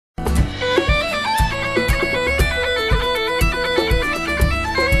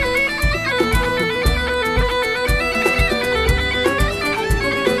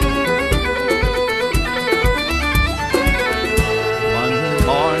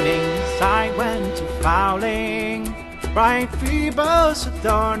fowling, bright phoebus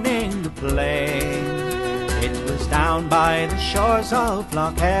adorning the plain. It was down by the shores of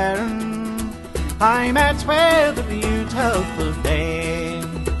Lough Erne I met with a beautiful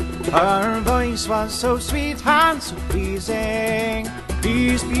dame. Her voice was so sweet and so pleasing,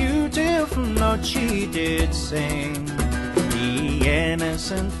 these beautiful notes she did sing. The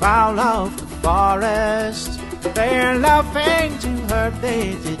innocent fowl of the forest, their laughing to her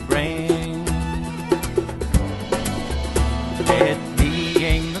they did bring. It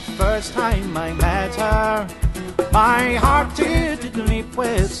being the first time I met her, my heart did leap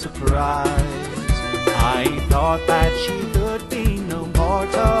with surprise. I thought that she could be no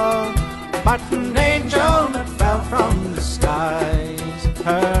mortal, but an angel that fell from the skies.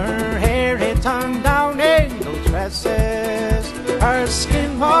 Her hair had hung down in gold tresses, her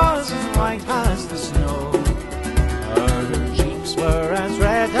skin was as white as the snow, her cheeks were as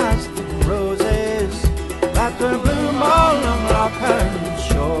red as the roses that the bloom along Lough Erne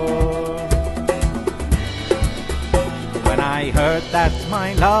shore. When I heard that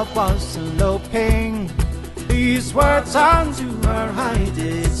my love was eloping, these words unto her I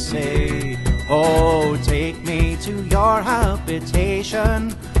did say, oh, take me to your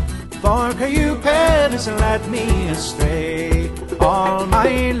habitation, for Cupid has led me astray. All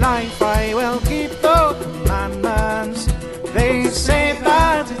my life I will keep the commandments, they say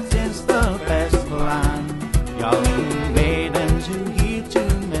that it is the best plan. Young maidens who heed to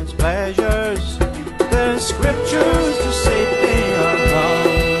men's pleasures, the scriptures to say they are wrong.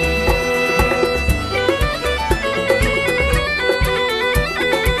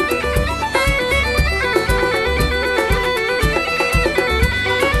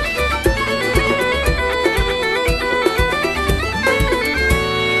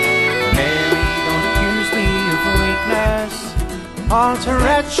 All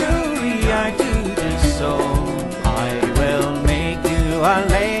treachery I do disown. I will make you a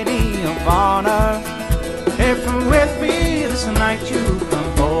lady of honor, if with me this night you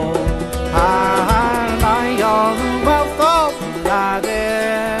come home. I'll buy all the wealth of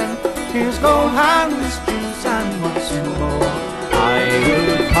Aladdin, his gold and his jewels and what's more. I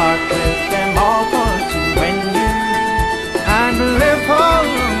will part with them all for to win you, and live for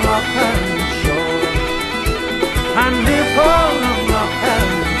Lough Erne.